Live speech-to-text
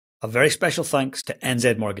A very special thanks to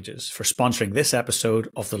NZ Mortgages for sponsoring this episode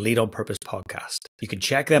of the Lead on Purpose podcast. You can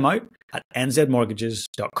check them out at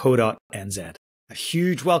nzmortgages.co.nz. A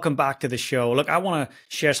huge welcome back to the show. Look, I want to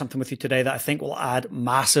share something with you today that I think will add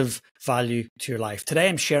massive value to your life. Today,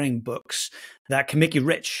 I'm sharing books that can make you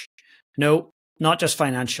rich. No, not just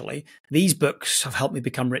financially. These books have helped me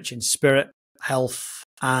become rich in spirit, health,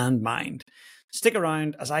 and mind. Stick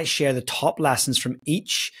around as I share the top lessons from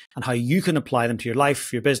each and how you can apply them to your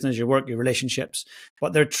life, your business, your work, your relationships.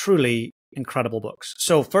 But they're truly incredible books.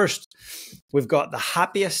 So first, we've got The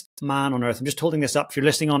Happiest Man on Earth. I'm just holding this up. If you're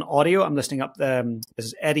listening on audio, I'm listening up. This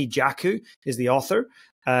is Jaku is the author.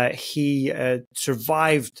 He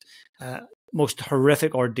survived most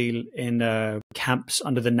horrific ordeal in camps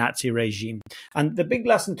under the Nazi regime. And the big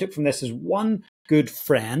lesson I took from this is one good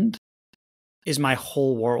friend is my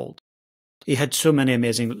whole world. He had so many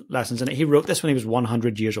amazing lessons in it. He wrote this when he was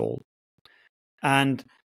 100 years old. And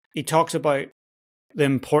he talks about the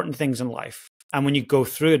important things in life. And when you go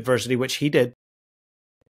through adversity, which he did,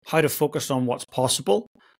 how to focus on what's possible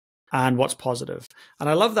and what's positive. And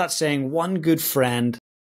I love that saying, one good friend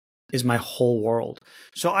is my whole world.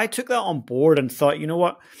 So I took that on board and thought, you know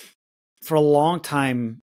what? For a long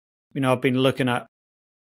time, I've been looking at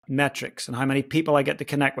metrics and how many people I get to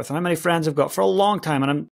connect with and how many friends I've got for a long time. And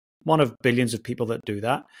I'm one of billions of people that do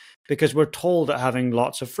that because we're told that having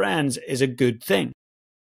lots of friends is a good thing.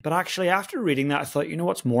 But actually, after reading that, I thought, you know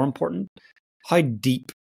what's more important? How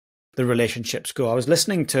deep the relationships go. I was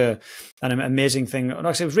listening to an amazing thing.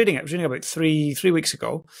 Actually, I was reading about three weeks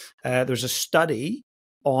ago. There's a study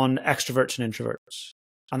on extroverts and introverts.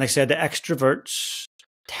 And they said that extroverts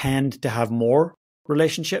tend to have more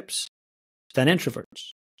relationships than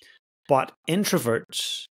introverts. But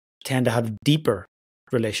introverts tend to have deeper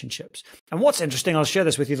relationships. And what's interesting, I'll share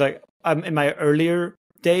this with you, in my earlier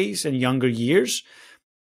days and younger years,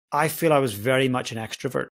 I feel I was very much an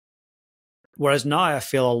extrovert. Whereas now I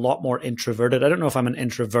feel a lot more introverted. I don't know if I'm an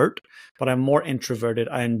introvert, but I'm more introverted.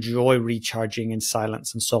 I enjoy recharging in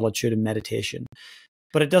silence and solitude and meditation.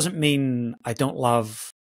 But it doesn't mean I don't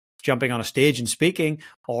love jumping on a stage and speaking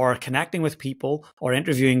or connecting with people or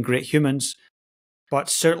interviewing great humans. But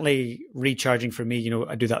certainly recharging for me,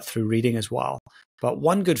 I do that through reading as well. But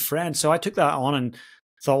one good friend. So I took that on and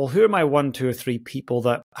thought, well, who are my 1, 2, or 3 people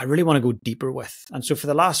that I really want to go deeper with? And so for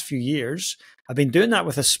the last few years, I've been doing that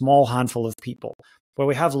with a small handful of people where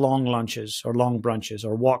we have long lunches or long brunches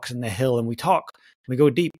or walks in the hill and we talk. We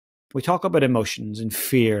go deep. We talk about emotions and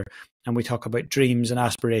fear and we talk about dreams and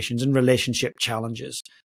aspirations and relationship challenges.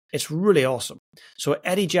 It's really awesome. So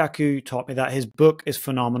Jaku taught me that. His book is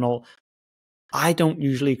phenomenal. I don't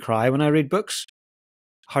usually cry when I read books,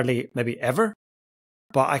 hardly maybe ever,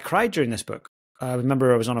 but I cried during this book. I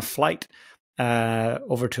remember I was on a flight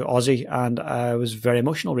over to Aussie and I was very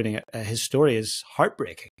emotional reading it. His story is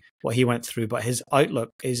heartbreaking, what he went through, but his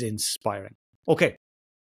outlook is inspiring. Okay,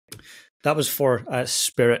 that was for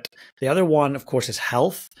spirit. The other one, of course, is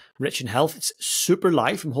health, rich in health. It's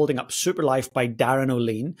SuperLife. I'm holding up SuperLife by Darin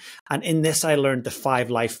Olien. And in this, I learned the 5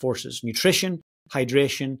 life forces: nutrition,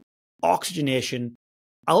 hydration, oxygenation,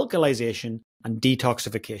 alkalization, and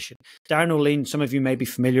detoxification. Darin Olien, some of you may be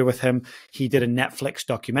familiar with him. He did a Netflix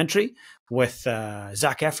documentary with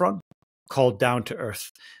Zac Efron called Down to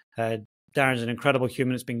Earth. Darin's an incredible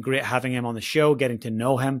human. It's been great having him on the show, getting to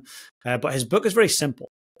know him. But his book is very simple.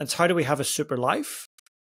 It's how do we have a super life?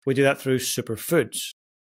 We do that through superfoods.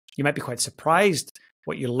 You might be quite surprised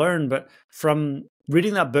what you learn, but from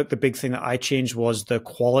reading that book, the big thing that I changed was the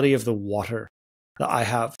quality of the water that I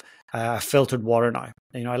have. Filtered water now.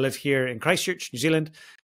 I live here in Christchurch, New Zealand.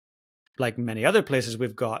 Like many other places,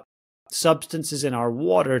 we've got substances in our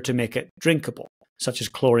water to make it drinkable, such as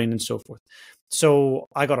chlorine and so forth. So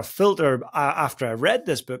I got a filter after I read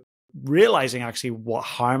this book, realizing actually what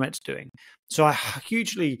harm it's doing. So I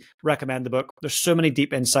hugely recommend the book. There's so many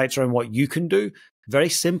deep insights around what you can do very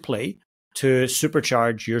simply to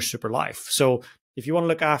supercharge your super life. So if you want to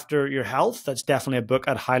look after your health, that's definitely a book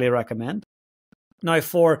I'd highly recommend. Now,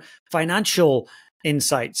 for financial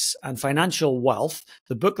insights and financial wealth,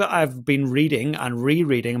 the book that I've been reading and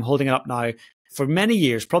rereading, I'm holding it up now for many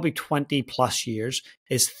years, probably 20 plus years,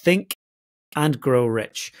 is Think and Grow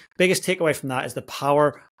Rich. Biggest takeaway from that is the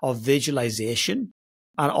power of visualization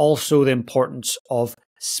and also the importance of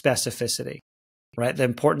specificity, right? The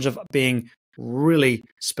importance of being really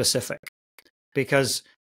specific. Because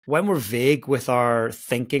when we're vague with our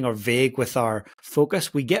thinking or vague with our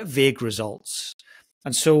focus, we get vague results.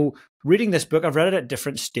 And so reading this book, I've read it at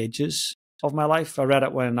different stages of my life. I read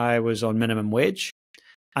it when I was on minimum wage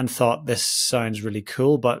and thought this sounds really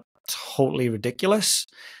cool, but totally ridiculous.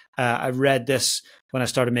 I read this when I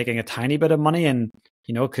started making a tiny bit of money and,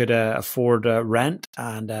 could afford rent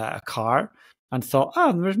and a car, and thought,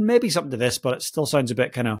 oh, there's maybe something to this, but it still sounds a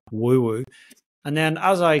bit kind of woo-woo. And then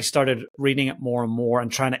as I started reading it more and more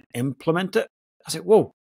and trying to implement it, I was like,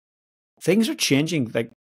 whoa, things are changing like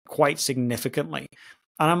quite significantly.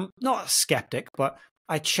 And I'm not a skeptic, but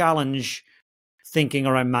I challenge thinking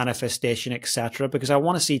around manifestation, etc., because I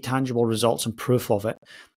want to see tangible results and proof of it.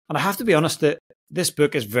 And I have to be honest that this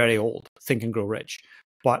book is very old, Think and Grow Rich,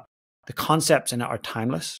 but the concepts in it are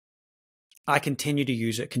timeless. I continue to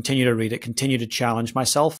use it, continue to read it, continue to challenge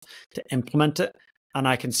myself to implement it. And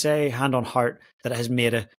I can say, hand on heart, that it has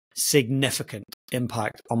made a significant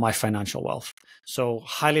impact on my financial wealth. So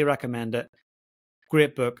highly recommend it.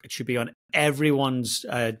 Great book. It should be on everyone's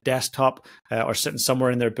desktop or sitting somewhere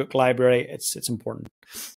in their book library. It's important.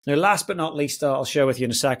 Now, last but not least, I'll share with you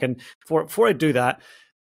in a second. Before I do that,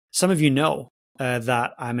 some of you know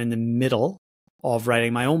that I'm in the middle of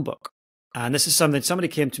writing my own book. And this is something, somebody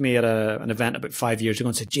came to me at an event about 5 years ago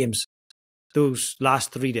and said, James, those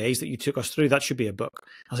last 3 days that you took us through, that should be a book.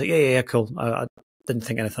 I was like, yeah, cool. I didn't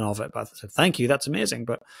think anything of it, but I said, thank you, that's amazing.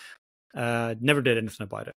 But never did anything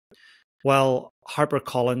about it. Well,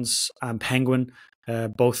 HarperCollins and Penguin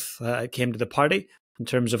both came to the party in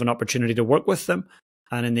terms of an opportunity to work with them.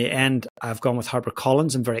 And in the end, I've gone with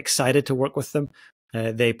HarperCollins. I'm very excited to work with them.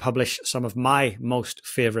 They publish some of my most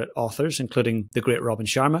favorite authors, including the great Robin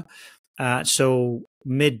Sharma. So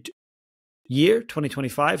mid-year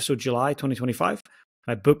 2025, so July 2025,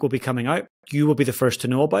 my book will be coming out. You will be the first to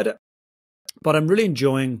know about it. But I'm really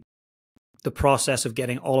enjoying the process of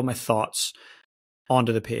getting all of my thoughts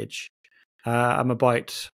onto the page. I'm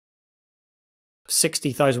about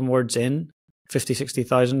 60,000 words in, 50,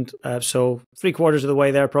 60,000. So 3/4 of the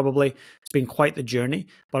way there probably. It's been quite the journey,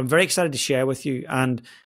 but I'm very excited to share with you. And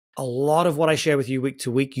a lot of what I share with you week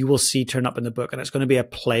to week, you will see turn up in the book, and it's going to be a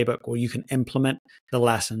playbook where you can implement the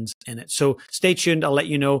lessons in it. So stay tuned. I'll let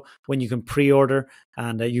you know when you can pre-order,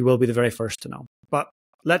 and you will be the very first to know. But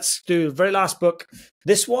let's do the very last book.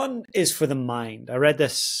 This one is for the mind. I read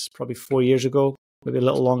this probably 4 years ago, maybe a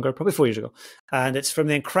little longer, probably 4 years ago. And it's from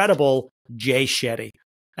the incredible Shetty.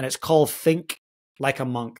 And it's called Think Like a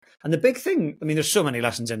Monk. And the big thing, I mean, there's so many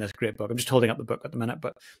lessons in this great book. I'm just holding up the book at the minute,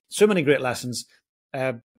 but so many great lessons.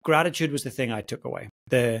 Gratitude was the thing I took away.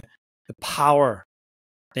 The power,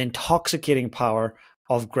 the intoxicating power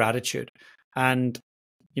of gratitude. And,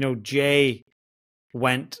 Jay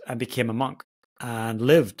went and became a monk and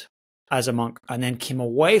lived as a monk, and then came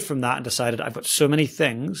away from that and decided, I've got so many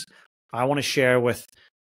things I want to share with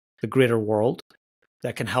the greater world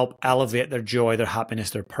that can help elevate their joy, their happiness,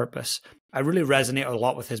 their purpose. I really resonate a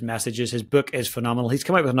lot with his messages. His book is phenomenal. He's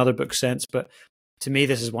come out with another book since, but to me,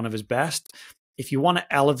 this is one of his best. If you want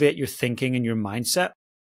to elevate your thinking and your mindset,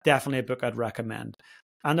 definitely a book I'd recommend.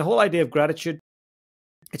 And the whole idea of gratitude,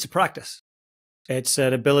 it's a practice. It's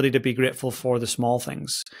an ability to be grateful for the small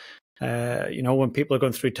things. When people are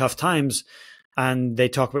going through tough times and they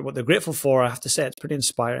talk about what they're grateful for, I have to say it's pretty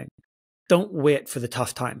inspiring. Don't wait for the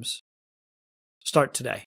tough times. Start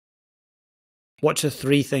today. What's the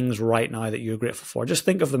 3 things right now that you're grateful for? Just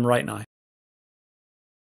think of them right now.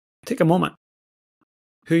 Take a moment.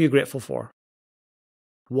 Who are you grateful for?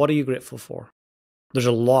 What are you grateful for? There's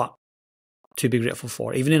a lot to be grateful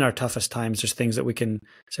for. Even in our toughest times, there's things that we can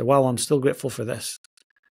say, well, I'm still grateful for this.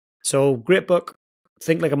 So great book,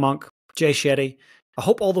 Think Like a Monk, Shetty. I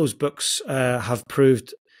hope all those books have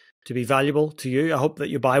proved to be valuable to you. I hope that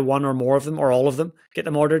you buy one or more of them or all of them. Get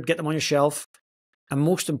them ordered, get them on your shelf. And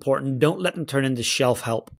most important, don't let them turn into shelf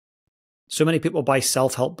help. So many people buy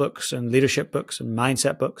self-help books and leadership books and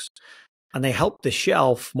mindset books, and they help the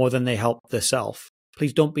shelf more than they help the self.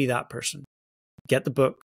 Please don't be that person. Get the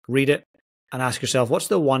book, read it, and ask yourself, what's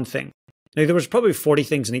the one thing? Now, there was probably 40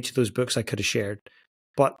 things in each of those books I could have shared,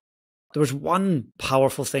 but there was one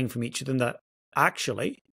powerful thing from each of them that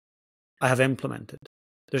actually I have implemented.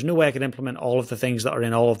 There's no way I could implement all of the things that are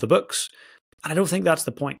in all of the books, and I don't think that's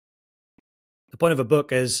the point. The point of a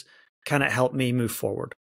book is, can it help me move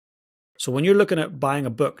forward? So when you're looking at buying a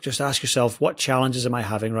book, just ask yourself, what challenges am I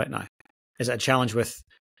having right now? Is it a challenge with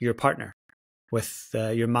your partner, with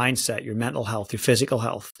your mindset, your mental health, your physical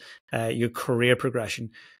health, your career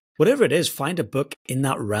progression? Whatever it is, find a book in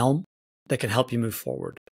that realm that can help you move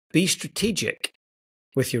forward. Be strategic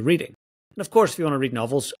with your reading. And of course, if you want to read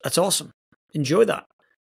novels, that's awesome. Enjoy that.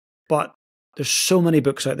 But there's so many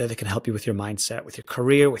books out there that can help you with your mindset, with your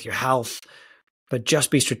career, with your health, but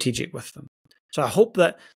just be strategic with them. So I hope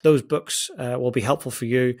that those books will be helpful for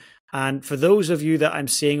you. And for those of you that I'm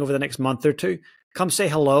seeing over the next month or two, come say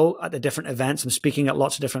hello at the different events. I'm speaking at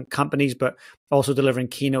lots of different companies, but also delivering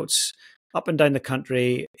keynotes up and down the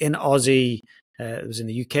country in Aussie. I was in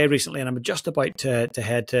the UK recently, and I'm just about to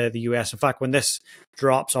head to the US. In fact, when this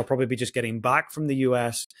drops, I'll probably be just getting back from the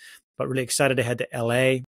US, but really excited to head to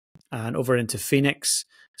LA and over into Phoenix.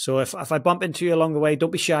 So if I bump into you along the way,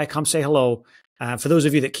 don't be shy. Come say hello. For those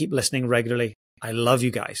of you that keep listening regularly, I love you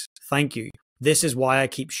guys. Thank you. This is why I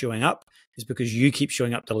keep showing up, is because you keep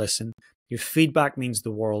showing up to listen. Your feedback means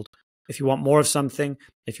the world. If you want more of something,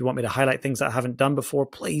 if you want me to highlight things that I haven't done before,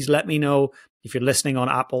 please let me know. If you're listening on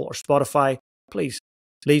Apple or Spotify, please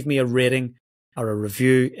leave me a rating or a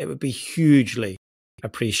review. It would be hugely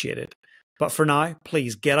appreciated. But for now,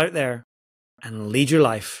 please get out there and lead your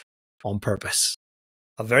life on purpose.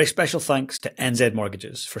 A very special thanks to NZ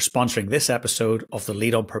Mortgages for sponsoring this episode of the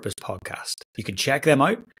Lead on Purpose podcast. You can check them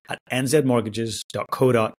out at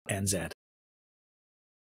nzmortgages.co.nz.